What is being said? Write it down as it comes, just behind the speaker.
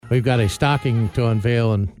We've got a stocking to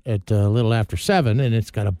unveil at a little after 7, and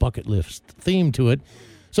it's got a bucket list theme to it.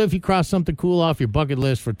 So if you cross something cool off your bucket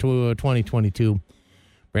list for 2022,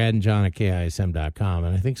 Brad and John at KISM.com.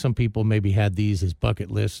 And I think some people maybe had these as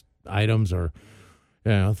bucket list items or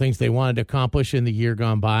things they wanted to accomplish in the year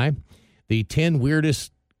gone by. The 10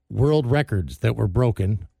 weirdest world records that were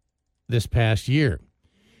broken this past year.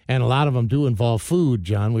 And a lot of them do involve food,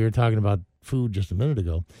 John. We were talking about food just a minute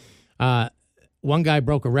ago. One guy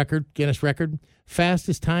broke a record, Guinness record,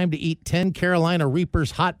 fastest time to eat 10 Carolina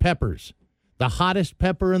Reapers hot peppers, the hottest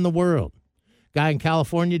pepper in the world. Guy in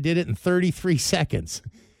California did it in 33 seconds.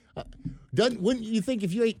 Wouldn't you think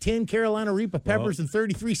if you ate 10 Carolina Reaper peppers in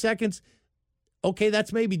 33 seconds, okay,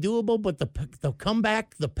 that's maybe doable, but the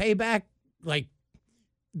comeback, the payback, like,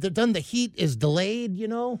 the heat is delayed,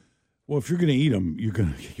 Well, if you're going to eat them, you're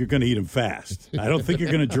going to eat them fast. I don't think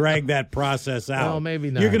you're going to drag that process out. Well, maybe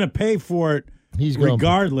not. You're going to pay for it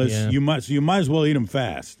regardless. Yeah. You might as well eat them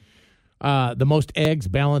fast. The most eggs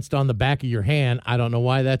balanced on the back of your hand. I don't know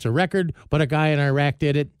why that's a record, but a guy in Iraq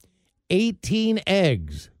did it. 18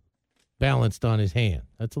 eggs balanced on his hand.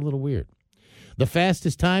 That's a little weird. The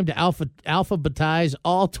fastest time to alphabetize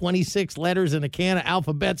all 26 letters in a can of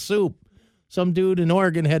alphabet soup. Some dude in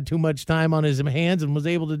Oregon had too much time on his hands and was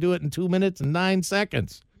able to do it in 2 minutes and 9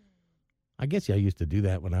 seconds. I guess I used to do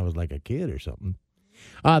that when I was like a kid or something.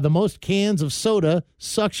 The most cans of soda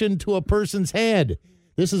suctioned to a person's head.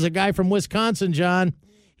 This is a guy from Wisconsin, John.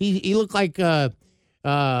 He looked like the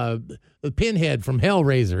Pinhead from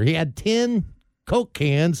Hellraiser. He had 10 Coke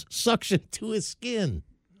cans suctioned to his skin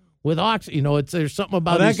with oxygen. There's something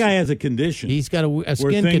about that guy has a condition. He's got a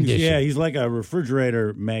skin condition. Yeah, he's like a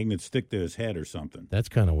refrigerator magnet stick to his head or something. That's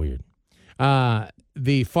kind of weird.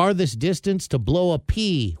 The farthest distance to blow a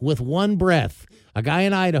pea with one breath. A guy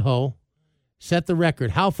in Idaho set the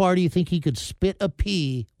record. How far do you think he could spit a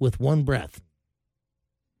pea with one breath?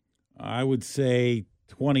 I would say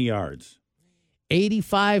 20 yards.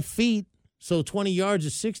 85 feet. So 20 yards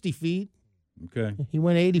is 60 feet. Okay. He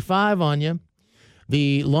went 85 on you.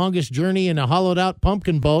 The longest journey in a hollowed-out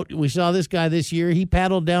pumpkin boat. We saw this guy this year. He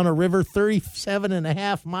paddled down a river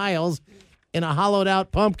 37.5 miles in a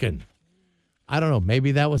hollowed-out pumpkin. I don't know.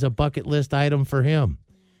 Maybe that was a bucket list item for him.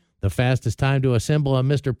 The fastest time to assemble a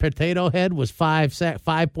Mr. Potato Head was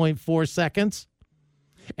 5.4 seconds.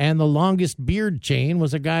 And the longest beard chain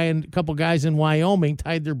was a couple guys in Wyoming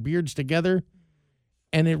tied their beards together,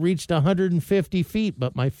 and it reached 150 feet.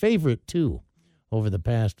 But my favorite, too, over the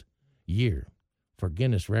past year for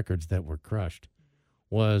Guinness records that were crushed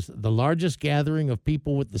was the largest gathering of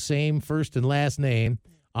people with the same first and last name.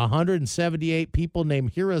 178 people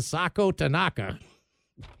named Hirosako Tanaka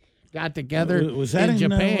got together was that in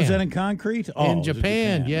Japan. Was that in concrete? Oh, in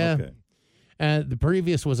Japan, yeah. Okay. The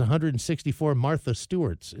previous was 164 Martha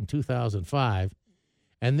Stewarts in 2005.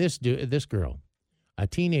 And this girl, a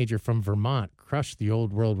teenager from Vermont, crushed the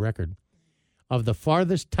old world record of the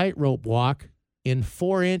farthest tightrope walk in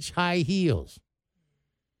 4-inch high heels.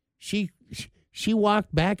 She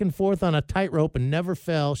walked back and forth on a tightrope and never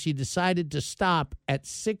fell. She decided to stop at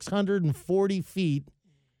 640 feet.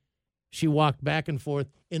 She walked back and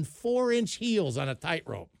forth in 4-inch heels on a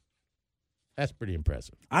tightrope. That's pretty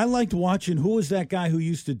impressive. I liked watching. Who was that guy who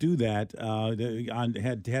used to do that?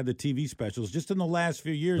 Had the TV specials just in the last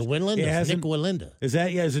few years. The Winland, Nick Walinda. Is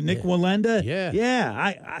that Is it Nick Walinda? Yeah.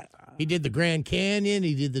 Yeah. He did the Grand Canyon.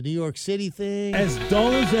 He did the New York City thing. As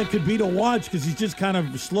dull as that could be to watch, because he's just kind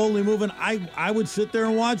of slowly moving. I would sit there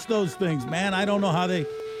and watch those things, man. I don't know how they.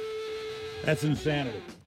 That's insanity.